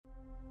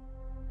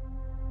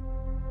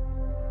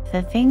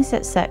The things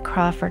that set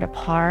Crawford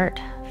apart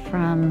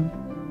from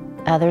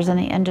others in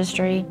the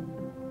industry,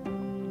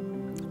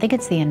 I think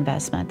it's the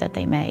investment that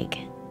they make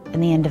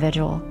in the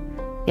individual.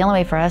 The only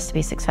way for us to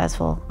be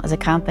successful as a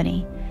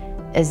company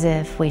is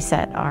if we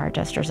set our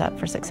adjusters up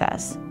for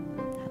success.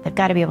 They've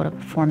got to be able to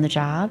perform the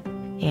job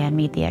and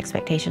meet the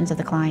expectations of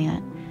the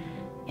client.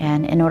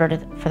 And in order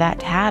for that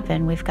to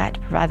happen, we've got to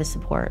provide the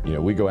support. You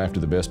know, we go after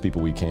the best people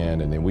we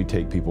can, and then we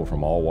take people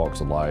from all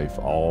walks of life,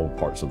 all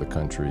parts of the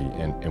country,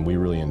 and we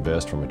really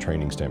invest from a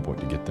training standpoint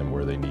to get them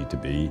where they need to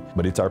be.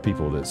 But it's our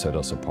people that set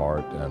us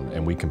apart,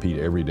 and we compete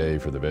every day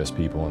for the best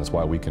people, and it's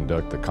why we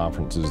conduct the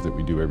conferences that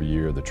we do every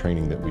year, the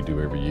training that we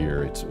do every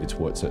year. It's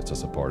what sets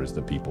us apart is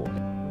the people.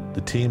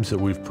 The teams that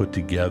we've put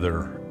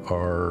together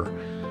are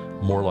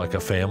more like a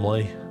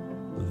family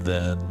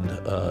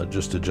than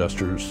just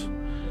adjusters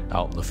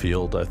out in the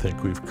field. I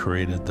think we've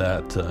created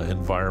that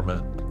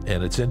environment.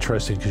 And it's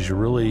interesting because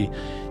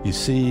you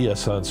see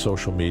us on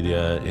social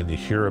media and you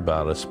hear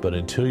about us, but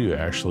until you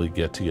actually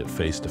get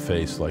face to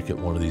face, like at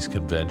one of these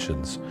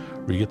conventions,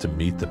 where you get to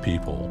meet the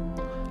people,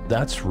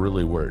 that's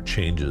really where it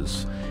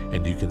changes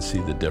and you can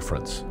see the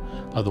difference.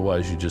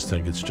 Otherwise, you just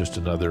think it's just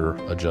another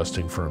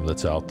adjusting firm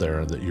that's out there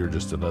and that you're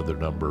just another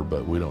number,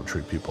 but we don't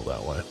treat people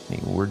that way.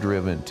 We're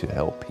driven to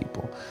help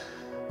people.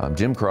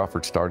 Jim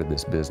Crawford started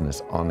this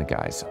business on the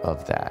guise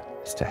of that,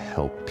 is to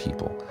help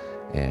people.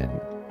 And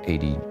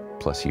 80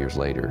 plus years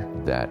later,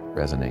 that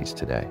resonates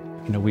today.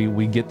 You know,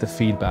 we get the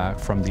feedback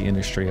from the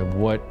industry of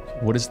what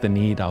is the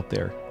need out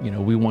there. You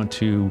know, we want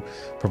to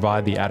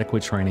provide the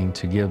adequate training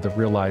to give the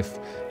real life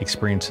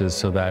experiences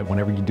so that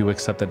whenever you do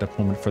accept that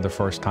deployment for the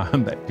first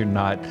time, that you're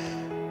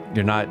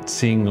not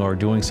seeing or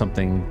doing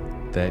something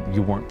that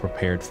you weren't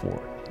prepared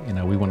for. You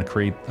know, we want to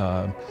create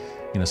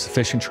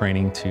sufficient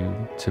training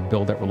to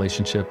build that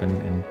relationship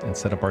and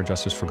set up our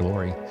adjusters for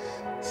glory.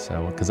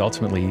 So, because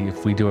ultimately,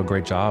 if we do a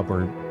great job,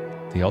 we're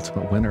the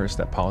ultimate winner is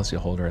that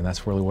policyholder, and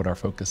that's really what our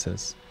focus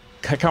is.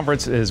 CAT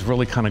conference is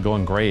really kind of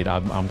going great.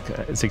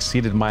 It's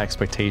exceeded my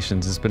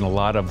expectations. It's been a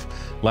lot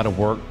of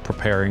work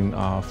preparing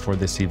for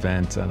this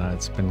event, and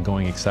it's been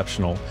going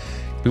exceptional.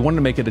 We wanted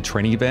to make it a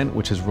training event,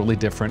 which is really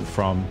different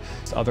from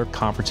other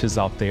conferences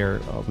out there.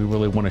 We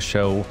really want to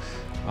show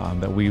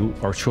that we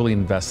are truly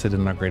invested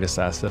in our greatest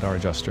asset, our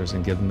adjusters,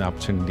 and give them the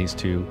opportunities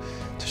to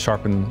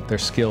sharpen their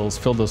skills,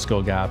 fill those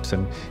skill gaps,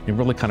 and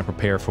really kind of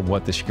prepare for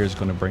what this year is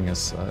going to bring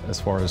us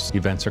as far as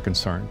events are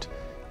concerned.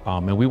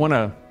 And we want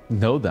to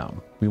know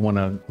them. We want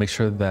to make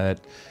sure that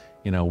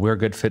we're a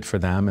good fit for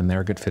them and they're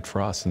a good fit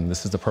for us, and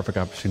this is the perfect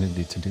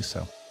opportunity to do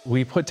so.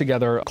 We put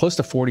together close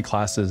to 40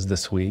 classes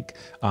this week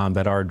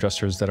that our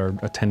adjusters that are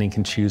attending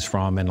can choose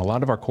from, and a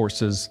lot of our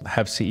courses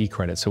have CE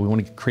credit, so we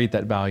want to create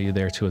that value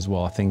there too as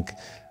well. I think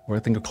we're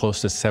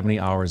close to 70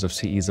 hours of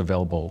CEs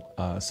available.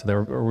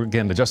 So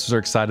again, the adjusters are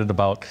excited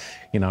about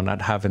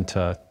not having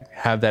to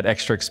have that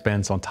extra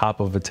expense on top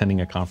of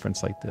attending a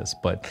conference like this.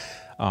 But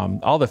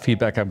all the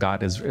feedback I've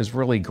got is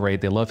really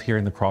great. They love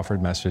hearing the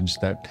Crawford message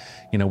that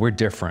we're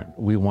different.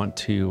 We want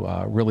to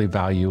really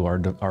value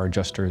our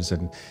adjusters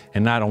and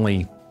not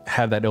only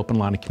have that open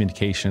line of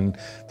communication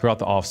throughout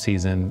the off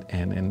season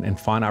and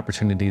find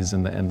opportunities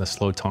in the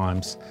slow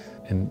times.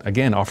 And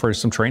again, offer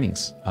some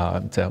trainings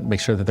to make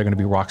sure that they're going to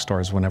be rock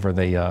stars whenever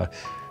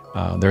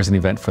there's an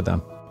event for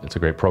them. It's a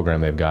great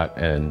program they've got,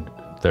 and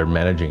they're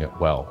managing it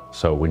well.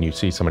 So when you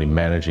see somebody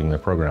managing the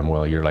program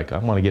well, you're like, I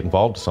want to get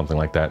involved in something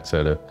like that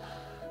instead of,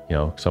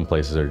 some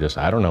places are just,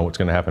 I don't know what's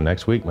going to happen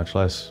next week, much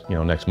less,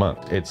 next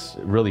month. It's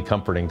really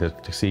comforting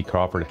to see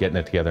Crawford getting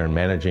it together and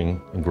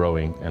managing and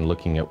growing and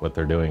looking at what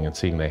they're doing and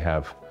seeing they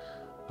have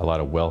a lot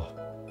of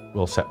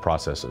well set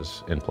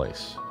processes in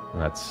place.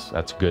 And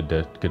that's good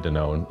to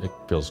know, and it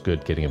feels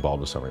good getting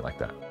involved with something like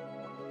that.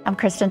 I'm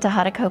Kristen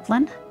Tejada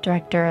Copeland,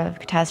 Director of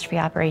Catastrophe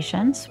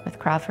Operations with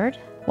Crawford.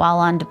 While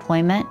on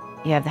deployment,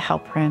 you have the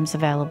help rooms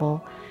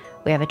available.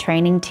 We have a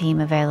training team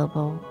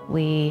available.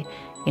 We,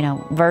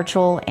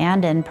 virtual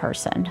and in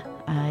person,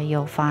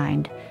 you'll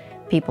find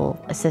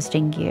people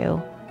assisting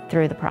you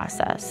through the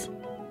process.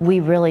 We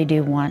really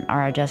do want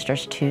our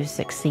adjusters to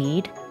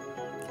succeed.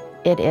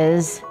 It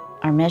is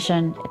our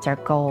mission, it's our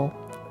goal.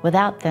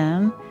 Without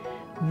them,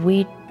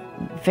 we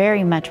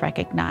very much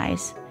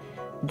recognize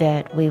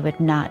that we would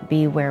not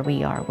be where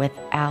we are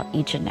without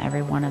each and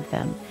every one of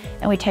them.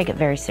 And we take it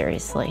very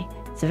seriously.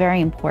 It's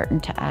very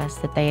important to us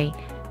that they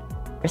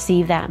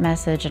receive that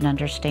message and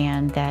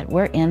understand that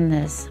we're in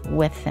this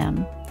with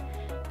them.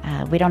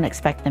 We don't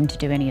expect them to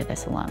do any of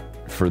this alone.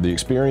 For the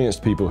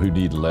experienced people who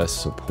need less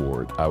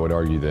support, I would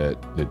argue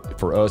that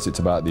for us, it's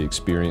about the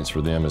experience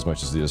for them as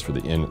much as it is for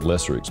the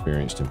lesser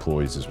experienced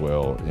employees as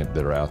well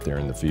that are out there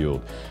in the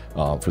field.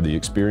 For the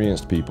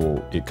experienced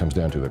people, it comes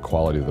down to the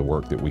quality of the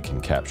work that we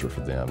can capture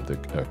for them,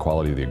 the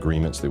quality of the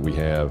agreements that we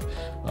have,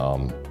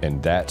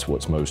 and that's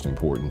what's most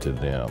important to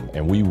them.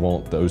 And we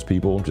want those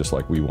people, just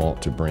like we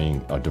want to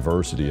bring a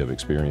diversity of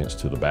experience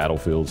to the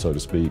battlefield, so to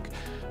speak.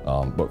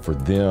 But for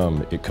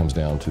them, it comes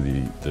down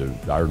to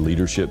our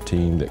leadership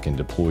team that can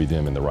deploy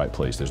them in the right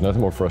place. There's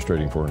nothing more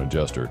frustrating for an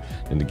adjuster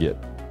than to get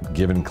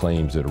given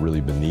claims that are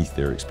really beneath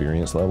their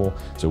experience level.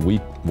 So we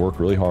work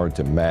really hard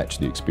to match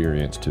the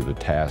experience to the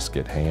task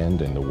at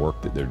hand and the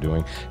work that they're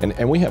doing.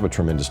 And we have a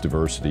tremendous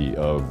diversity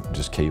of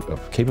just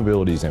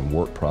capabilities and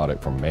work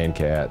product, from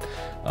Mancat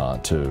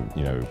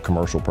to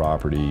commercial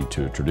property,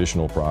 to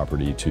traditional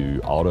property,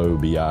 to auto,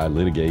 BI,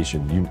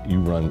 litigation.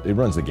 It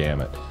runs the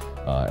gamut.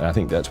 And I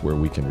think that's where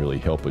we can really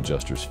help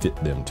adjusters fit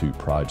them to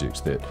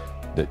projects that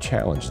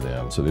challenge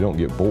them so they don't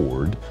get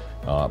bored,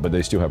 but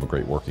they still have a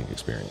great working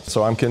experience.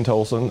 So I'm Ken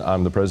Tolson.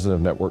 I'm the president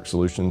of Network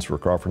Solutions for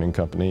Crawford &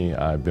 Company.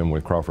 I've been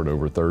with Crawford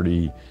over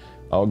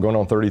going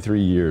on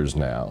 33 years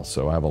now.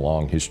 So I have a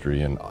long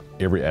history in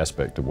every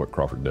aspect of what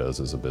Crawford does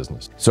as a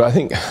business. So I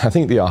think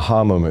the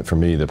aha moment for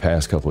me the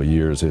past couple of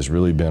years has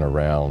really been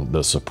around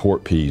the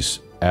support piece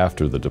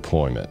after the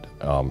deployment.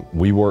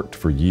 We worked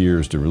for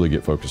years to really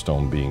get focused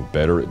on being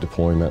better at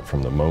deployment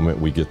from the moment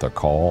we get the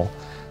call.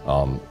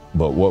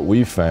 But what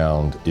we've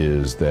found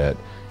is that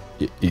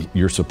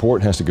your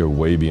support has to go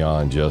way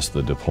beyond just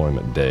the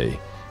deployment day.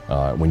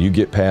 When you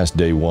get past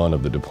day one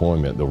of the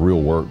deployment, the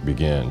real work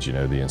begins.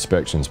 The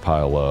inspections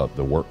pile up,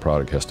 the work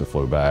product has to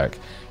flow back,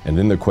 and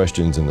then the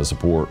questions and the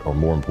support are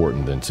more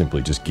important than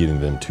simply just getting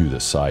them to the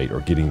site or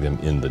getting them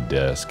in the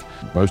desk.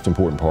 Most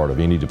important part of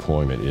any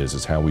deployment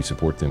is how we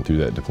support them through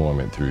that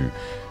deployment through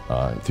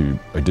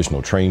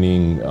additional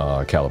training,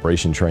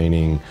 calibration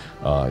training,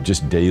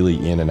 just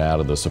daily in and out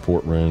of the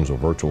support rooms or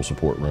virtual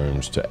support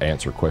rooms to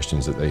answer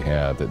questions that they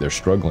have that they're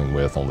struggling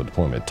with on the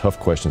deployment. Tough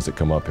questions that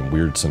come up in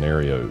weird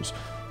scenarios,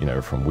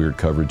 from weird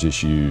coverage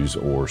issues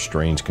or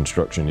strange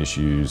construction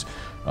issues.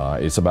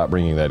 It's about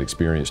bringing that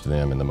experience to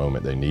them in the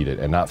moment they need it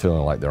and not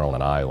feeling like they're on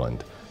an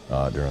island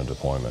during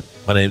deployment.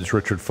 My name is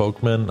Richard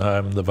Folkman.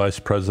 I'm the Vice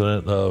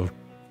President of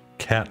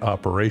CAT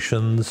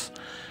Operations,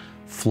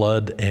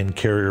 Flood and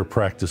Carrier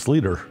Practice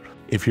Leader.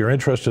 If you're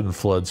interested in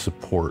flood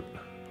support,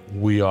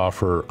 we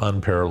offer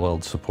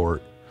unparalleled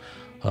support.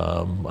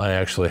 I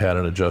actually had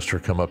an adjuster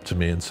come up to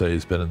me and say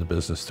he's been in the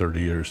business 30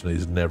 years and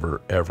he's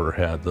never ever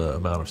had the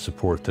amount of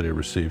support that he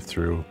received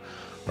through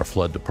our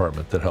flood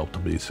department that helped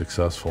him be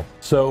successful.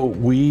 So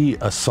we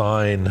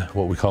assign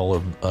what we call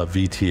a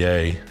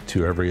VTA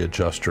to every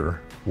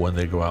adjuster when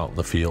they go out in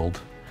the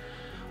field.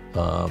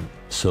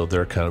 So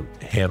they're kind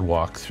of hand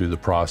walked through the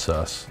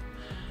process.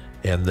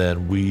 And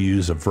then we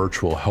use a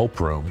virtual help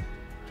room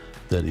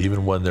that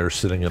even when they're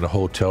sitting in a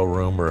hotel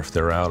room or if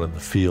they're out in the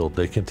field,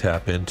 they can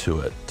tap into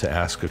it to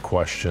ask a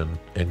question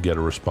and get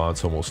a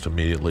response almost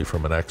immediately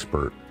from an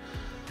expert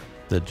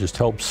that just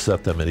helps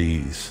set them at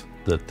ease,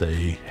 that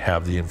they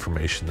have the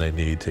information they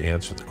need to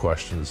answer the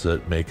questions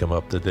that may come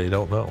up that they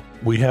don't know.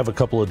 We have a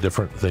couple of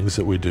different things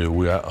that we do.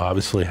 We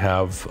obviously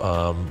have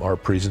our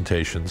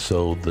presentations,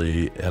 so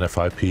the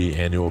NFIP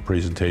annual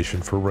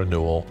presentation for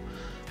renewal.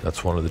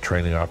 That's one of the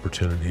training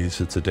opportunities.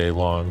 It's a day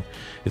long.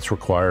 It's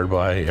required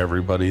by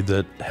everybody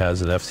that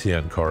has an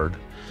FCN card.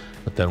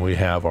 But then we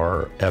have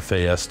our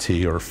FAST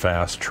or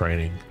FAST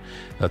training.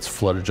 That's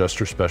Flood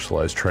Adjuster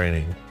Specialized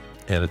Training.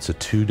 And it's a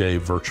 2-day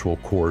virtual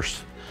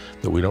course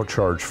that we don't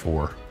charge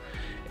for.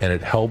 And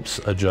it helps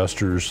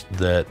adjusters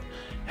that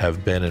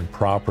have been in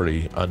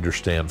property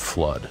understand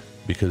flood,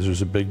 because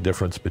there's a big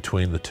difference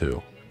between the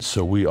two.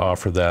 So we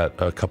offer that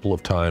a couple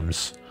of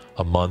times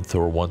a month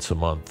or once a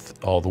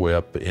month, all the way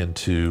up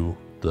into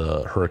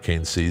the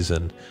hurricane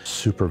season.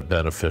 Super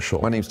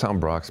beneficial. My name's Tom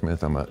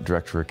Brocksmith. I'm a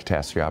director of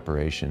catastrophe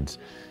operations.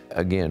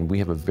 Again, we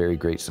have a very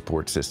great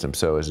support system.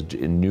 So as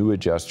new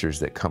adjusters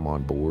that come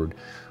on board,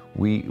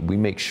 we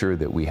make sure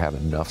that we have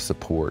enough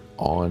support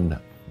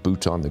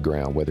boots on the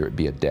ground, whether it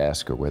be a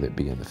desk or whether it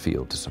be in the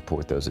field, to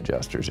support those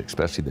adjusters,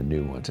 especially the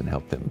new ones, and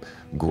help them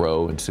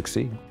grow and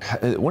succeed.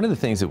 One of the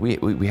things that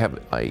we have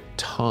a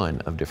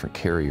ton of different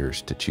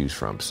carriers to choose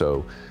from.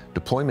 So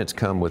deployments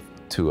come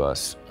to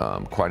us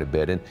quite a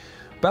bit. And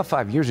about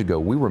 5 years ago,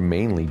 we were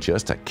mainly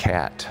just a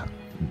CAT,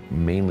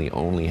 mainly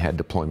only had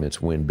deployments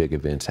when big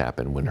events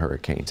happen, when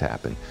hurricanes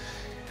happen.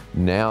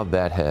 Now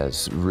that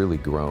has really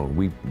grown.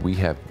 We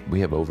have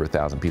over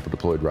 1,000 people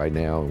deployed right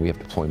now, and we have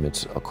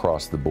deployments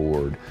across the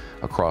board,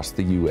 across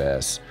the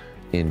U.S.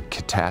 in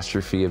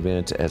catastrophe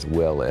events as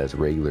well as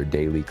regular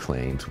daily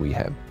claims. We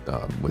have,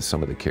 with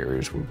some of the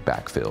carriers, with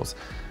backfills.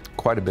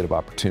 Quite a bit of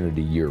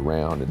opportunity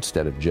year-round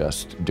instead of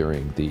just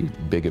during the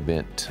big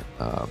event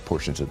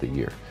portions of the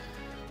year.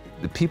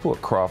 The people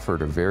at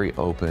Crawford are very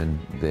open.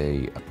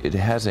 It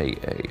has a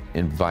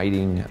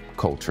inviting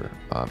culture.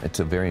 It's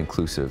a very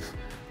inclusive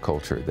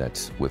culture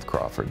that's with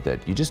Crawford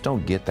that you just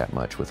don't get that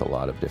much with a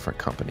lot of different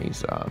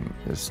companies.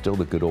 Still,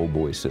 the good old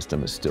boy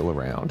system is still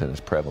around and is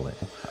prevalent.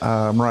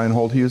 I'm Ryan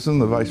Holthusen,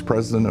 the Vice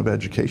President of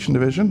Education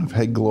Division of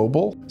Hague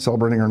Global,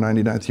 celebrating our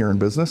 99th year in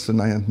business in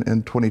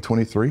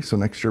 2023. So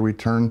next year we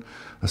turn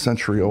a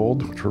century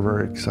old, which we're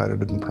very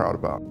excited and proud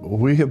about.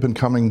 We have been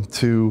coming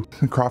to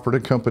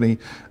Crawford & Company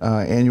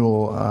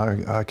annual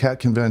CAT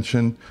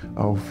convention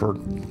for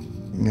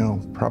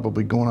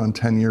probably going on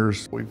 10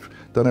 years. We've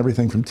done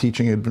everything from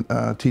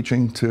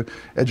teaching to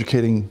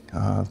educating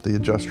the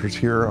adjusters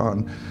here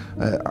on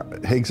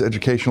Hague's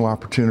educational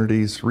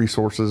opportunities,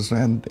 resources,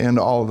 and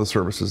all of the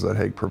services that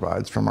Hague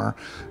provides, from our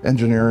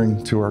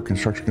engineering to our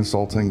construction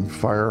consulting,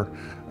 fire,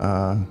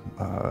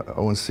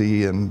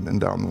 O&C, and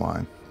down the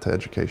line to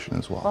education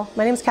as well.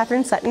 My name is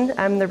Catherine Sutton.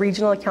 I'm the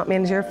Regional Account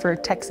Manager for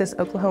Texas,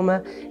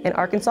 Oklahoma, and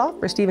Arkansas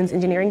for Stevens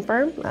Engineering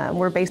Firm.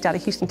 We're based out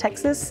of Houston,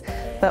 Texas,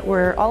 but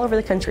we're all over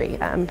the country,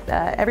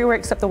 everywhere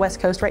except the West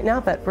Coast right now,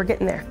 but we're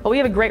getting there. But we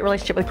have a great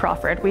relationship with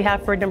Crawford. We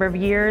have for a number of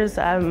years.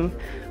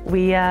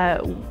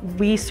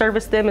 We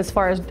service them as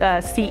far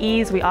as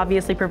CEs. We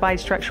obviously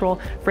provide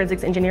structural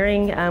forensics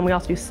engineering. We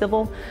also do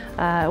civil.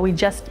 We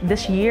just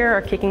this year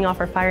are kicking off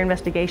our fire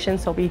investigation,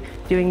 so we'll be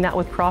doing that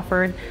with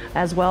Crawford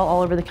as well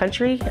all over the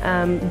country.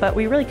 But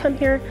we really come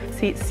here,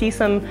 see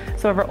some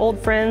of our old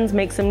friends,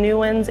 make some new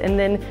ones, and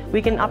then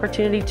we get an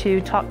opportunity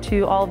to talk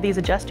to all of these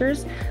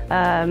adjusters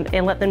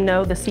and let them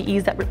know the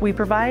CEs that we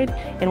provide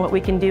and what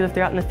we can do if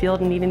they're out in the field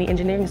and need any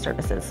engineering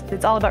services.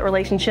 It's all about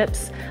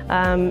relationships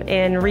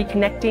and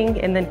reconnecting,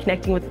 and then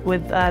connecting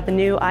with the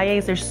new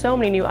IAs. There's so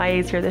many new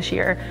IAs here this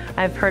year.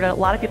 I've heard a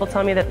lot of people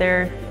tell me that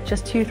they're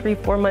just 2, 3,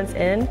 4 months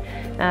in,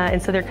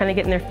 and so they're kind of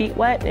getting their feet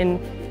wet, and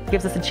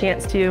gives us a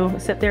chance to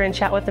sit there and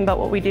chat with them about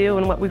what we do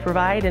and what we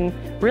provide. And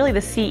really the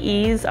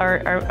CEs are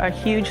a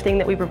huge thing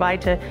that we provide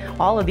to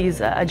all of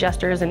these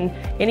adjusters and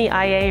any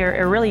IA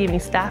or really even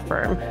staff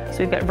firm. So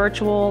we've got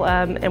virtual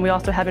and we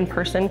also have in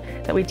person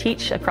that we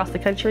teach across the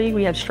country.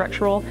 We have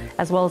structural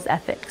as well as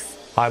ethics.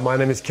 Hi, my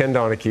name is Ken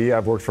Donachie.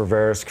 I've worked for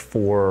Verisk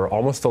for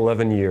almost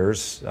 11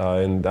 years,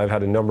 and I've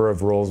had a number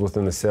of roles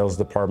within the sales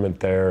department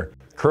there.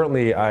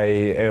 Currently, I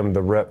am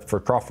the rep for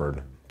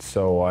Crawford,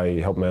 so I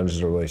help manage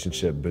the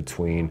relationship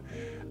between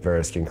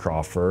Verisk and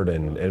Crawford,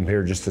 and I'm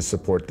here just to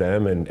support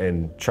them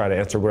and try to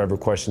answer whatever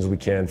questions we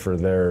can for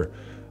their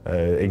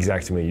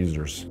xactimate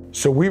users.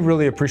 So we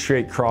really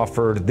appreciate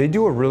Crawford. They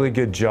do a really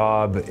good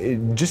job.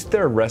 Just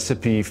their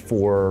recipe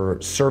for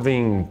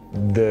serving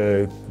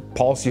the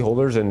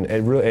policyholders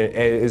and really,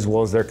 as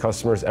well as their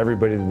customers,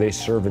 everybody that they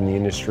serve in the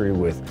industry,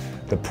 with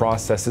the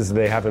processes that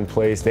they have in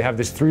place. They have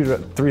this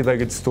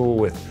three-legged stool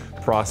with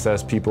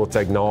process, people,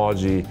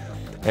 technology,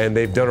 and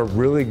they've done a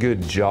really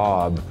good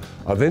job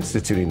of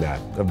instituting that,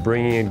 of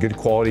bringing in good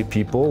quality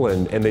people,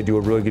 and they do a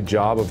really good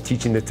job of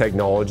teaching the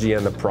technology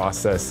and the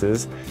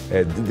processes.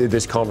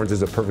 This conference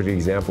is a perfect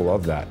example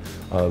of that,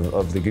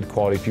 of the good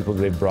quality people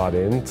that they've brought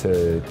in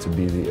to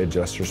be the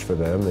adjusters for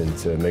them and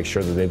to make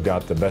sure that they've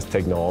got the best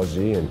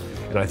technology. And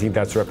I think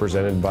that's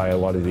represented by a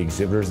lot of the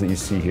exhibitors that you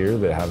see here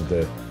that have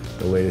the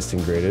latest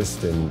and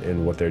greatest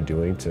in what they're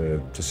doing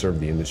to serve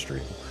the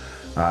industry.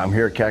 I'm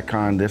here at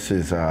CatCon. This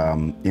is,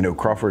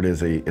 Crawford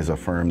is a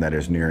firm that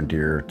is near and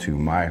dear to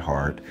my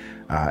heart.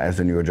 As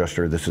a new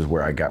adjuster, this is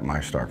where I got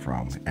my start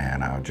from,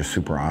 and I'm just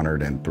super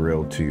honored and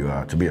thrilled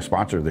to be a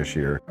sponsor this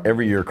year.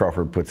 Every year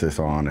Crawford puts this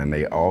on, and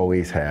they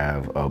always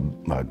have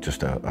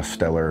just a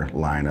stellar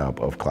lineup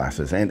of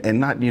classes. And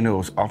not,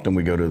 often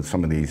we go to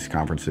some of these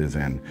conferences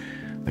and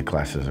the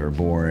classes are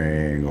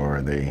boring, or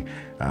they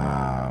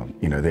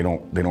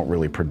don't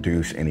really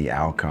produce any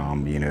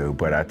outcome,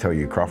 But I tell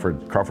you,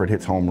 Crawford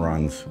hits home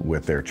runs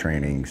with their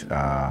trainings.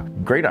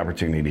 Great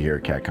opportunity here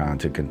at CatCon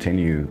to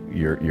continue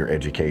your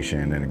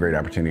education, and a great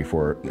opportunity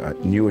for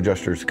new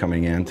adjusters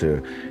coming in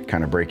to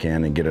kind of break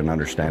in and get an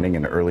understanding,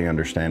 an early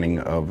understanding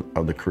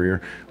of the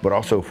career, but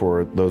also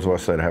for those of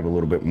us that have a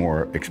little bit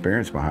more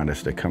experience behind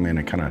us to come in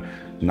and kind of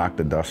knock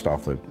the dust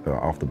off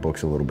the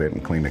books a little bit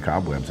and clean the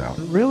cobwebs out.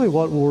 Really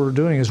what we're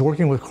doing is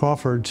working with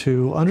Crawford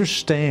to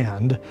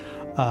understand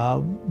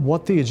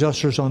what the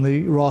adjusters on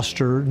the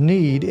roster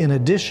need in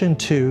addition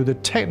to the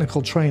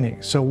technical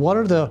training. So what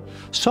are the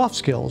soft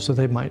skills that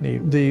they might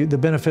need? The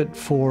benefit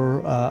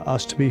for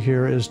us to be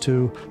here is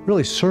to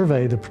really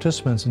survey the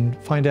participants and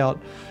find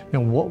out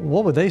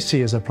what would they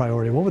see as a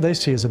priority, what would they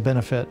see as a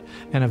benefit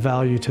and a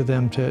value to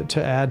them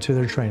to add to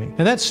their training.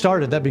 And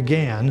that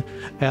began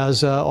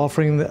as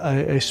offering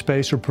a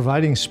space or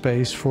providing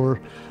space for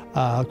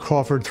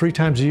Crawford. 3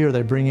 times a year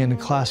they bring in a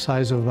class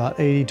size of about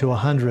 80 to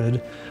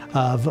 100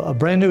 of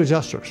brand new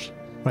adjusters,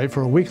 right,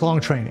 for a week-long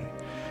training.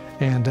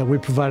 And we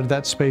provided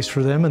that space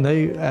for them, and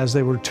as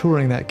they were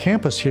touring that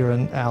campus here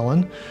in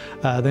Allen,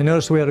 they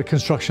noticed we had a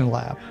construction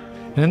lab.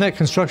 And in that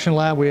construction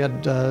lab we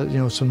had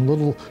some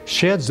little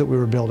sheds that we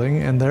were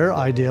building, and their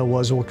idea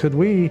was, well, could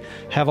we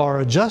have our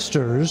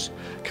adjusters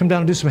come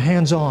down and do some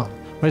hands-on,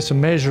 right, some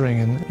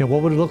measuring, and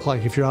what would it look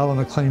like if you're out on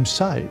a claim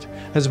site,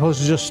 as opposed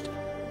to just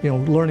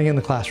learning in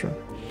the classroom.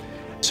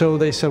 So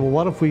they said, well,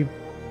 what if we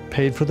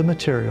paid for the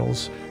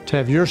materials to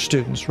have your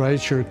students,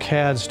 right, your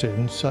CAD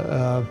students,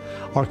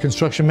 our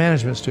construction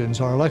management students,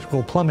 our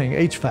electrical, plumbing,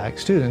 HVAC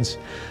students,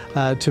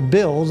 to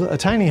build a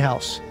tiny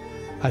house.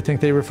 I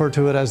think they refer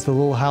to it as the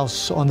little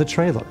house on the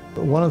trailer.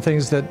 One of the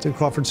things that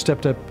Crawford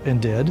stepped up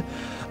and did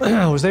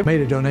was they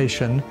made a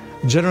donation,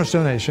 a generous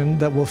donation,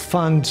 that will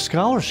fund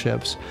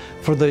scholarships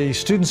for the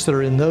students that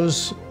are in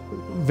those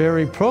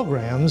very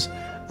programs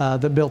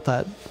that built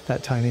that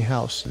tiny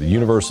house. The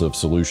universe of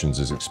solutions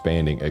is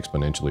expanding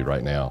exponentially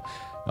right now.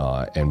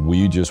 And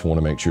we just want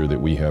to make sure that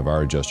we have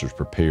our adjusters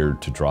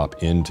prepared to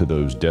drop into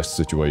those desk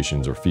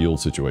situations or field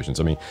situations.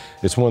 I mean,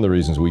 it's one of the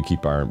reasons we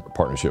keep our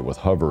partnership with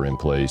Hover in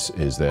place,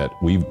 is that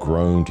we've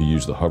grown to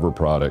use the Hover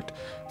product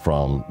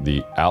from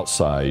the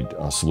outside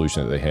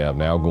solution that they have,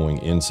 now going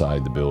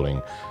inside the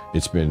building.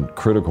 It's been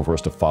critical for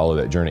us to follow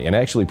that journey and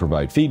actually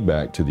provide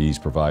feedback to these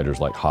providers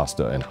like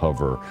Hosta and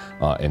Hover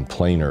and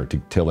Planer to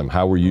tell them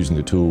how we're using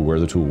the tool, where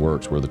the tool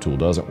works, where the tool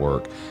doesn't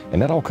work.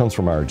 And that all comes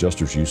from our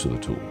adjusters' use of the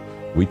tool.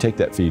 We take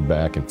that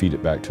feedback and feed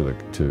it back to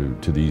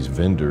these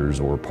vendors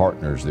or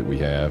partners that we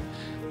have.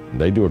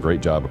 They do a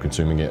great job of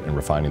consuming it and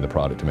refining the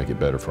product to make it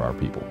better for our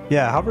people.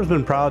 Yeah, Hover's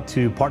been proud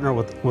to partner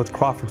with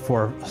Crawford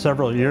for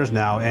several years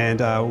now, and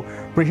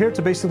we're here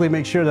to basically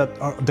make sure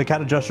that the cat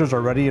adjusters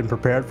are ready and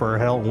prepared for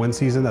hail and wind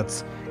season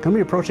that's going to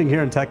be approaching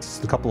here in Texas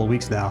in a couple of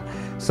weeks now.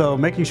 So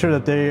making sure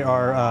that they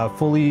are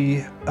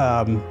fully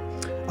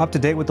up to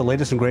date with the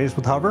latest and greatest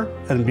with Hover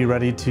and be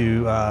ready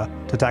to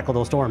tackle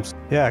those storms.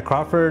 Yeah,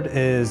 Crawford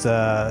is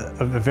a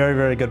very,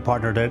 very good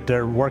partner.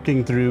 They're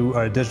working through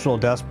a digital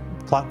desk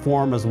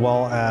platform as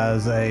well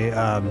as a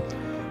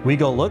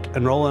WeGo Look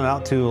and rolling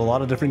out to a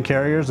lot of different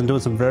carriers and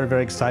doing some very,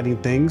 very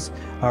exciting things.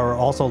 We're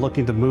also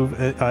looking to move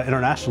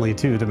internationally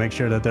too, to make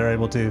sure that they're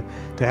able to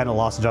handle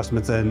loss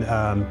adjustments in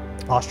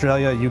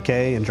Australia, UK,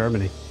 and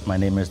Germany. My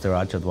name is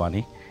Dharaj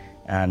Advani,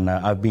 and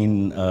I've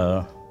been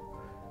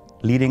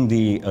leading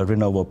the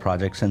Renovo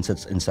project since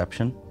its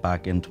inception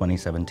back in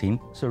 2017.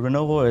 So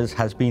Renovo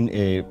has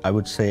been I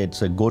would say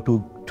it's a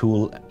go-to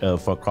tool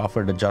for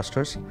Crawford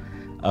adjusters.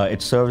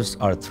 It serves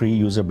our 3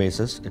 user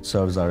bases. It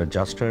serves our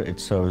adjuster, it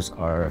serves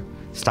our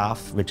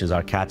staff, which is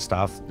our CAT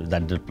staff,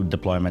 that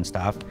deployment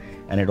staff,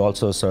 and it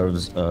also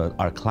serves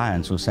our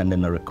clients who send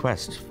in a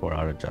request for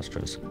our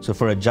adjusters. So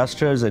for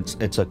adjusters,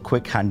 it's a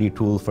quick, handy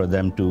tool for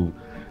them to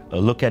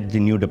look at the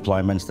new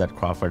deployments that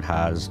Crawford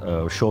has,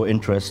 show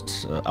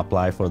interests,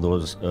 apply for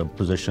those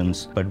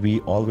positions. But we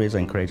always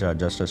encourage our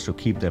adjusters to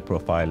keep their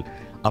profile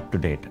up to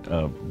date,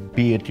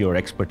 be it your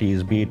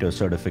expertise, be it your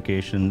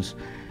certifications,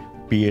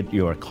 be it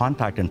your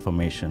contact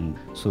information.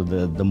 So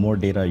the more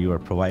data you are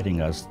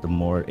providing us, the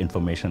more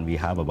information we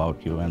have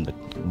about you, and the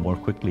more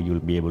quickly you'll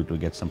be able to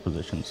get some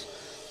positions.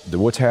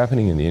 What's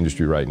happening in the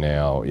industry right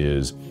now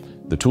is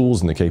the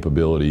tools and the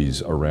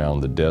capabilities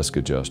around the desk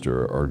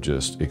adjuster are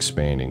just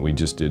expanding. We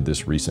just did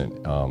this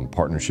recent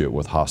partnership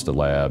with Hosta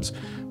Labs,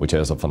 which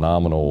has a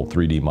phenomenal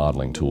 3D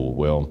modeling tool.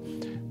 Well,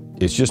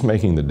 it's just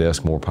making the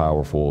desk more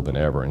powerful than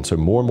ever. And so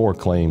more and more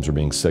claims are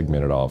being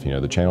segmented off. You know,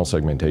 the channel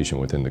segmentation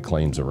within the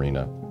claims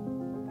arena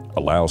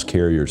allows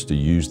carriers to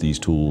use these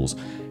tools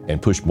and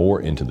push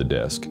more into the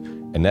desk.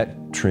 And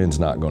that trend's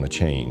not going to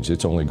change.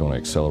 It's only going to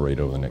accelerate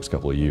over the next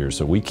couple of years.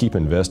 So we keep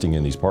investing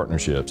in these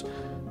partnerships,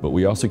 but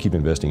we also keep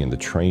investing in the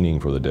training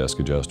for the desk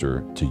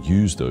adjuster to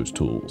use those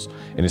tools.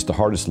 And it's the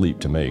hardest leap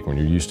to make when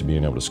you're used to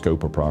being able to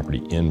scope a property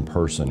in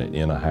person and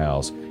in a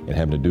house and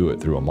having to do it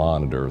through a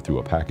monitor, through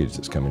a package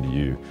that's coming to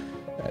you.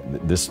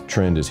 This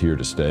trend is here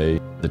to stay.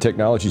 The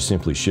technology is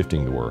simply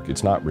shifting the work.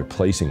 It's not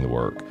replacing the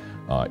work.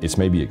 It's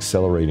maybe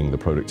accelerating the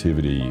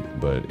productivity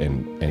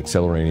and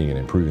accelerating and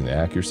improving the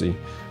accuracy,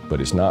 but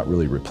it's not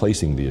really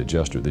replacing the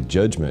adjuster. The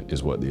judgment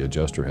is what the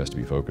adjuster has to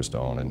be focused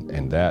on,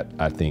 and that,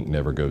 I think,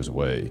 never goes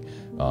away.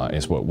 And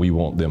it's what we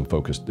want them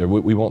focused.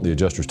 We want the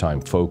adjuster's time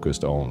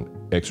focused on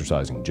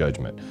exercising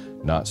judgment,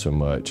 not so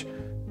much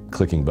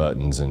clicking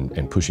buttons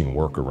and pushing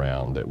work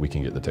around that we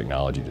can get the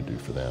technology to do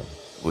for them.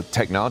 With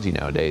technology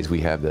nowadays, we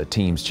have the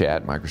Teams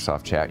chat,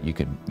 Microsoft chat. You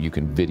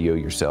can video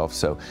yourself.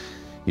 So,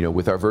 you know,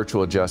 with our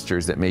virtual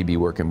adjusters that may be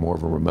working more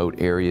of a remote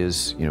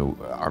areas, you know,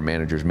 our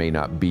managers may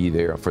not be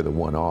there for the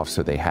one-off,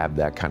 so they have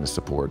that kind of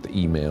support, the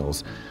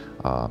emails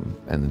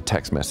and the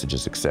text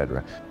messages,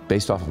 etc.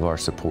 Based off of our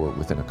support,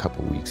 within a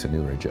couple weeks, a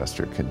newer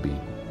adjuster can be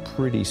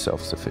pretty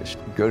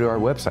self-sufficient. Go to our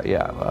website,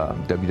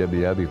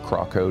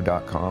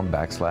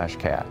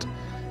 www.crawco.com/cat.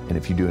 And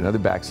if you do another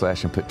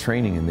backslash and put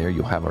training in there,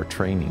 you'll have our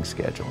training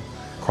schedule.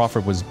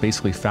 Crawford was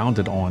basically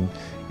founded on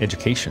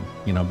education.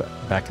 You know,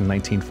 back in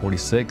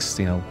 1946,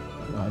 you know,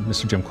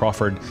 Mr. Jim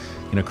Crawford,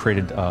 you know,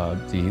 created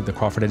the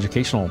Crawford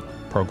Educational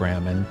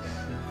Program, and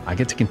I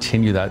get to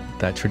continue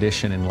that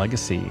tradition and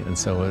legacy. And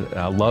so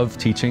I love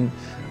teaching.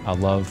 I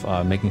love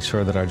making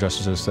sure that our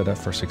adjusters are set up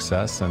for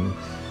success. And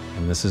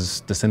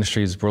this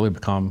industry has really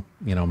become,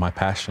 you know, my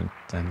passion.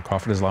 And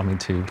Crawford has allowed me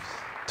to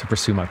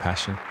pursue my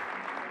passion.